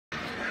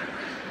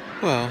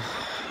Well,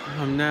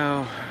 I'm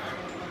now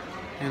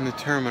in the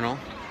terminal,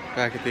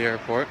 back at the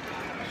airport.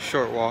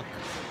 Short walk.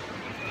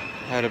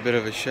 Had a bit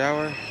of a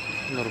shower,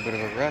 a little bit of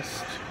a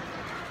rest.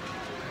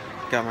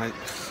 Got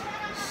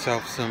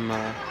myself some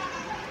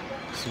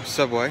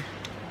Subway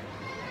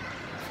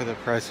for the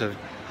price of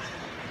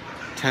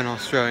 10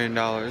 Australian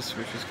dollars,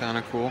 which is kind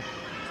of cool.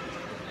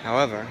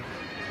 However,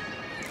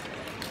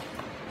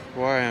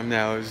 where I am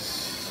now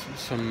is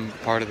some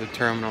part of the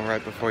terminal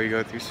right before you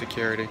go through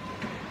security.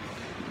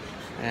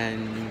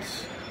 And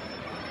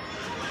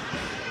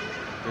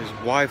there's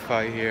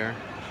Wi-Fi here.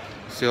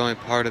 It's the only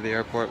part of the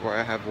airport where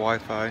I have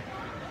Wi-Fi.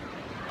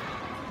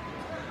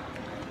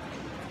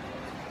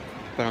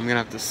 But I'm gonna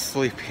have to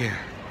sleep here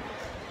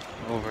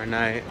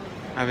overnight.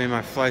 I mean,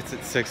 my flight's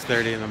at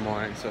 6:30 in the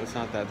morning, so it's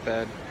not that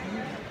bad.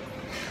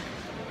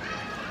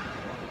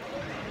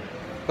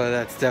 But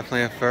that's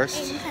definitely a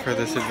first for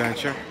this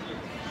adventure.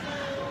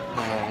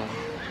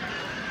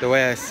 The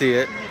way I see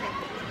it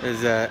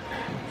is that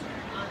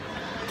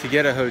to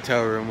get a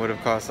hotel room would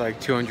have cost like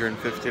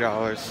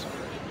 $250.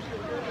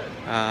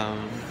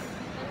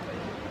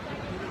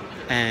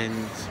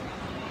 And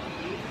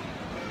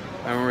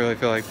I don't really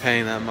feel like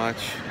paying that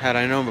much. Had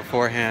I known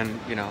beforehand,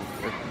 you know,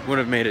 it would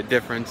have made a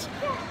difference.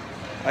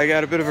 I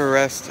got a bit of a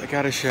rest, I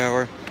got a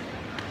shower,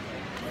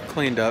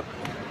 cleaned up.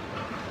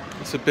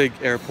 It's a big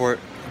airport,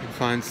 you can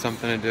find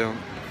something to do.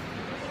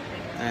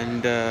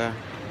 And,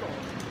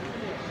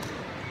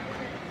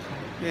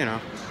 you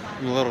know,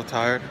 I'm a little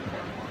tired,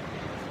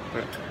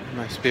 but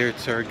my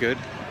spirits are good,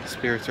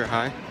 spirits are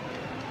high.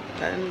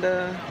 And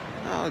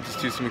I'll just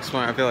do some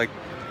exploring. I feel like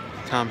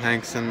Tom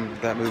Hanks in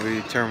that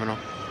movie Terminal,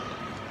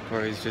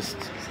 where he's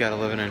got to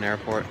live in an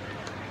airport.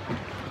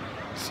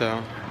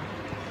 So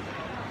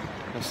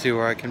I'll see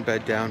where I can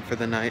bed down for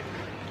the night.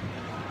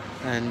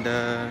 And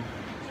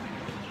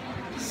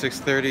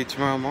 6:30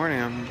 tomorrow morning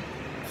I'm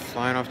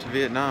flying off to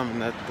Vietnam,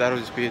 and that'll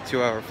just be a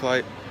 2-hour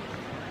flight.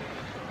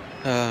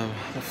 The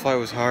flight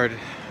was hard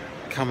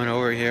coming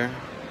over here.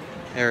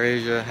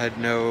 AirAsia had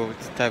no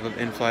type of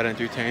in-flight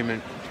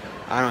entertainment.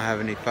 I don't have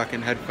any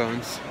fucking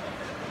headphones.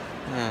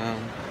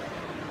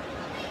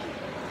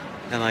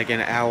 And like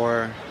an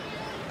hour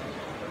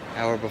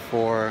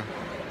before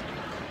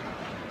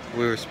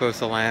we were supposed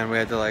to land, we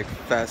had to like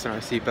fasten our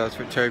seatbelts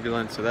for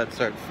turbulence, so that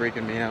started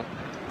freaking me out.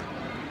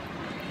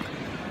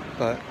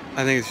 But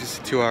I think it's just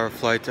a 2-hour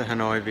flight to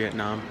Hanoi,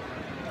 Vietnam.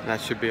 That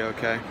should be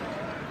okay.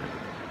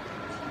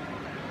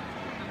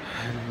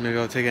 And maybe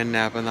I'll take a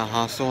nap in the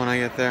hostel when I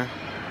get there.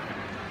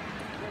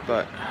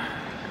 But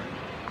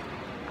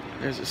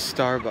there's a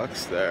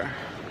Starbucks there.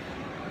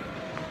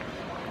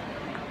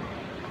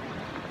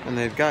 And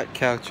they've got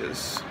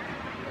couches.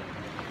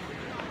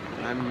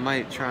 I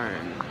might try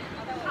and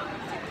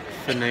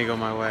finagle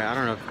my way. I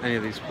don't know if any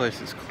of these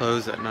places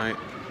close at night.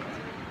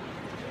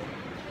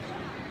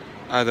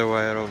 Either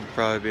way, it'll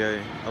probably be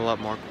a lot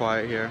more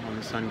quiet here when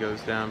the sun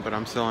goes down. But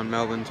I'm still on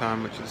Melbourne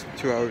time, which is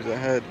 2 hours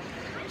ahead.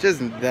 Which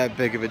isn't that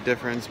big of a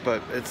difference,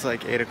 but it's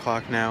like 8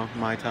 o'clock now,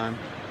 my time.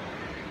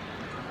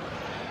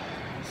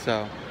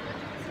 So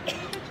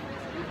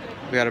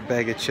we got a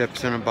bag of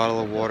chips and a bottle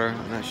of water,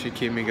 and that should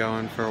keep me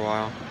going for a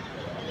while.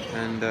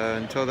 And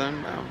until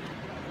then,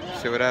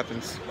 see what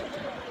happens.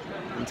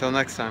 Until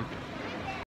next time.